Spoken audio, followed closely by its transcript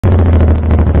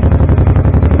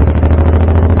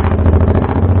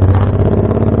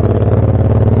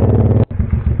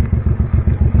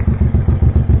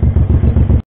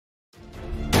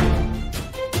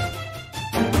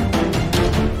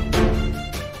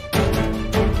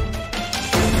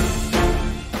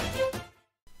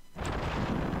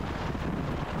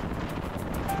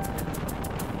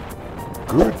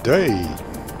Good day.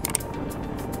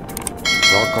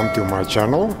 Welcome to my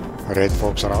channel, Red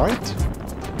Fox Ride.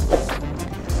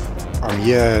 I'm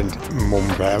here in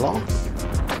Mbombela.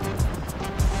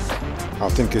 I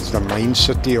think it's the main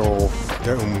city of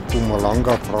the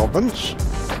Mpumalanga province.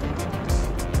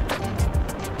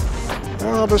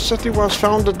 The city was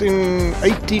founded in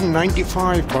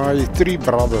 1895 by three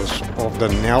brothers of the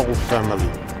Nel family,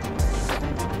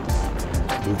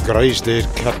 who grazed their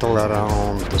cattle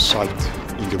around the site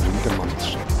in the winter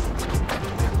months.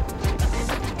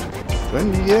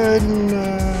 Then here in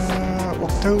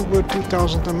October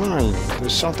 2009, the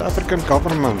South African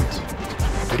government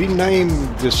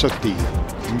renamed the city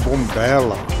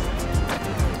Mbombela.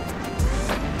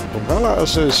 Mbombela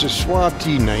is a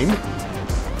Siswati name,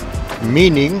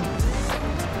 meaning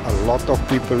a lot of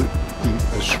people in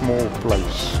a small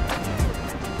place.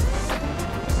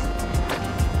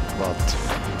 But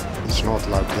it's not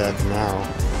like that now.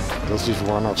 This is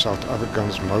one of South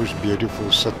Africa's most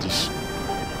beautiful cities.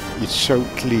 It's so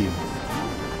clean,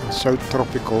 so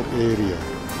tropical area,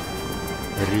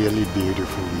 really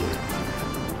beautiful here.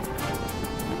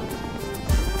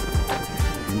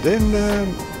 And then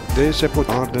there's a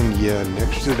garden here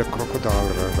next to the Crocodile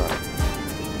River.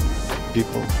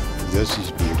 People, this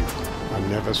is beautiful. I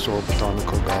never saw a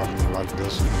botanical garden like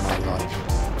this in my life.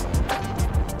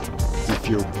 If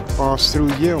you pass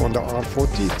through here on the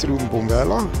R40 through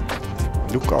Mbombela,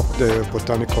 look up the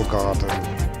botanical garden.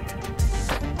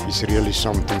 It's really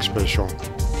something special.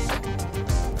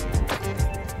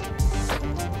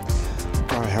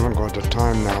 I haven't got the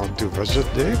time now to visit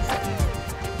there,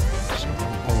 so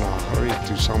I'm gonna hurry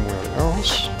to somewhere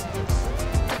else.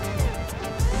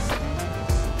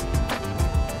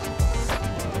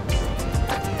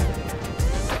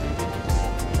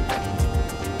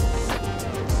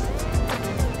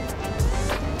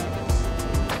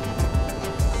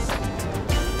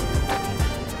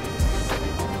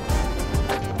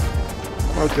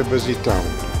 Quite a busy town.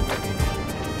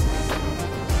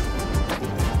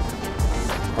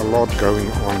 A lot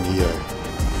going on here.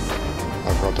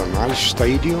 I've got a nice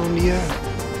stadium here,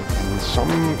 and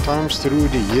sometimes through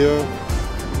the year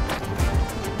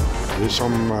there's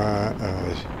some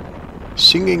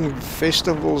singing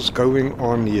festivals going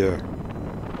on here.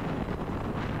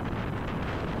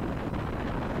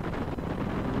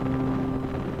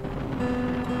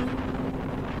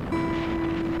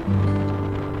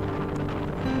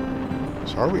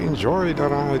 So enjoy the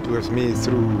ride with me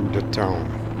through the town.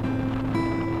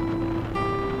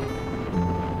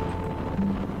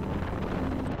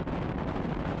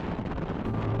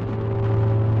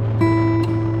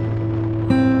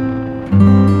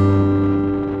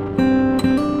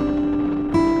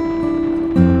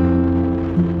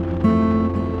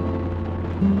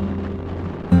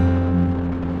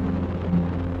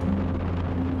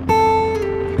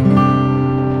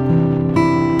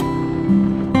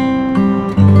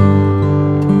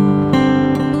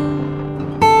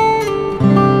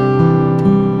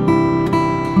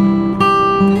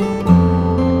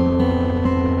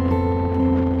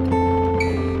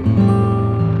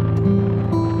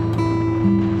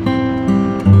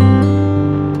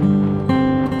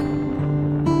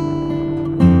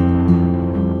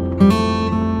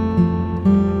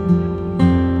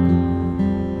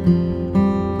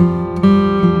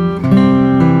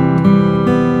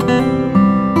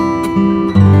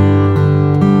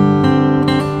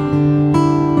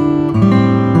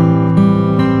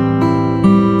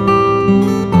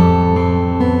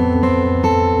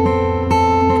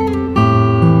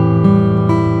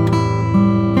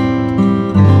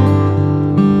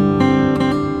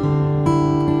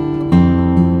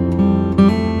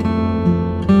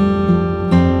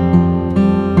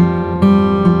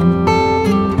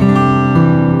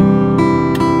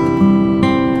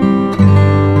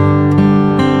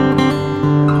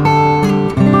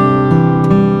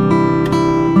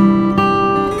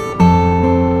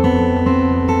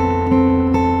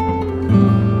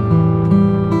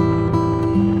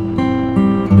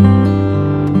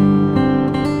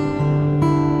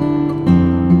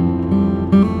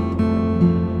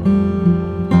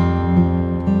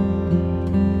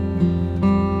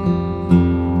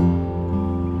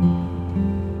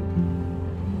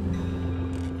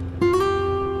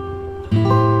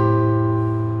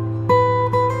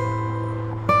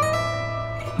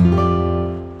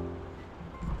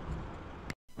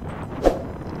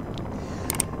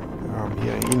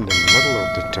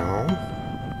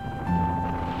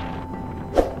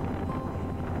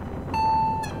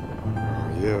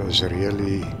 Here's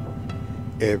really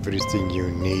everything you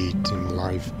need in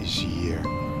life is here.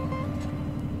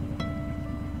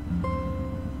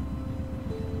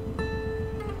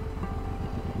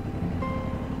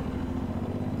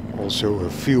 also a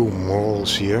few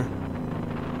malls here.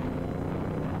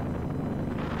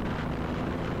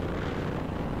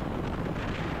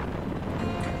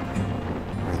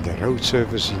 And the road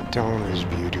surface in town is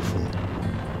beautiful.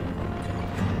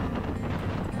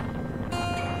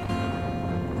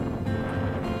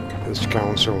 This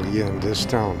council here in this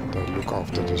town, they look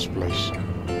after this place.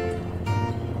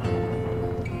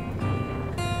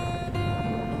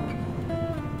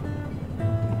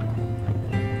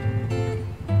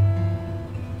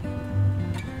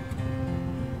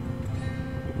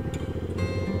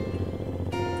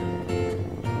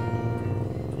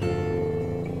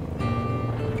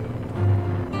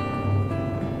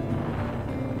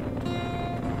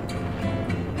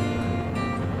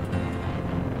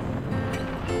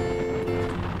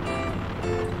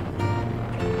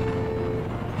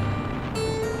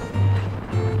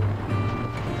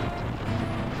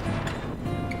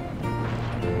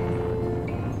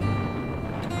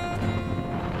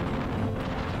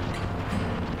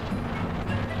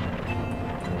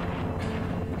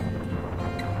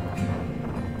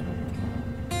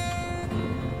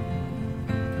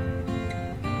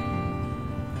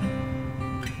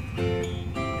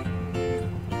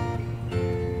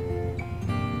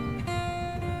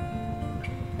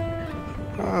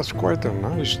 It's quite a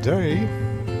nice day.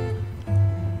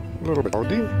 A little bit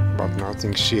cloudy, but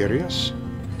nothing serious.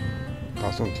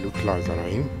 Doesn't look like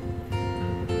rain.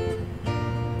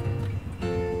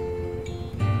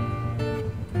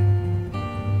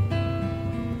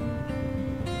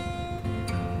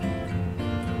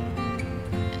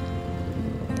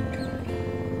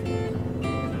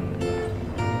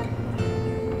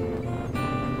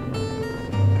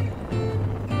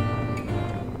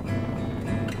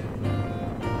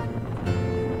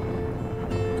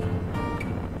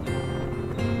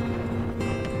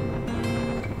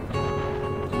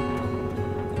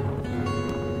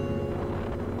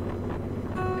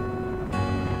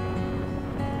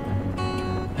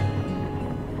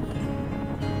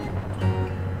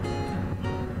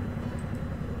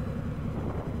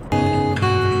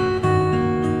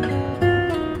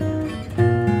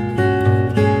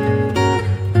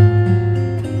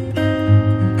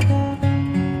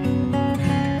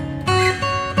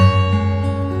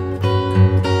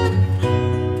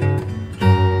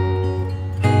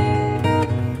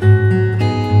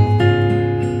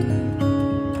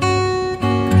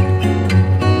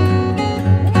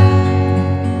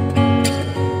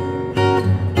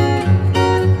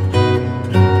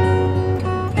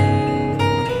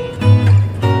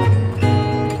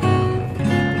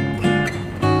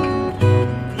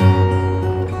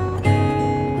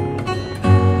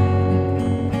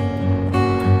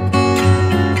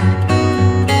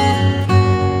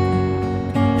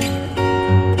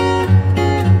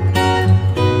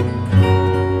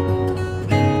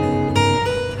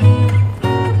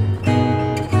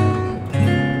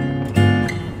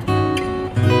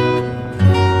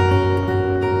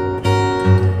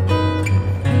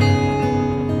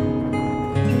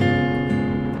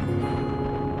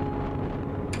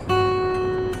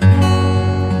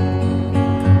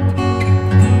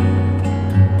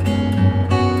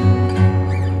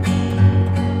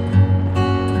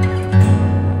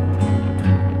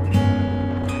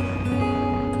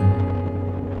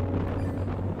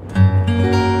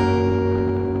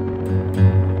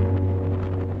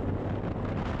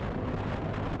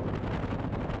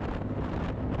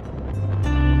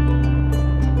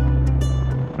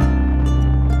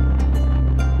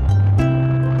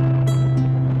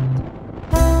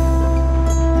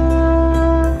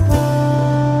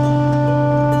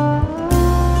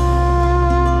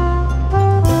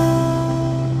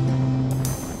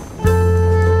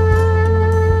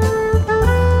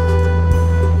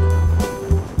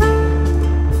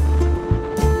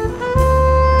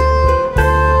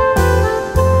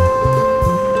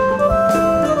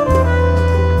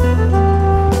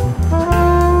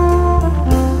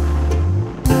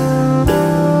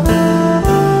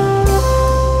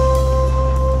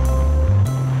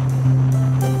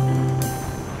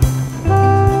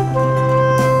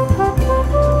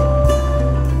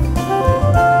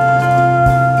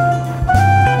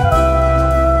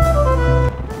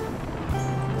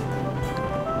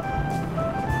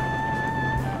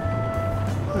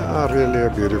 Really a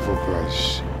beautiful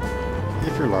place.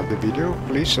 If you like the video,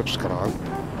 please subscribe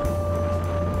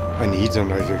and hit the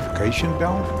notification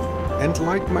bell and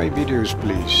like my videos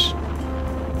please.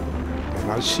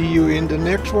 And I'll see you in the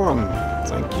next one.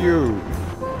 Thank you.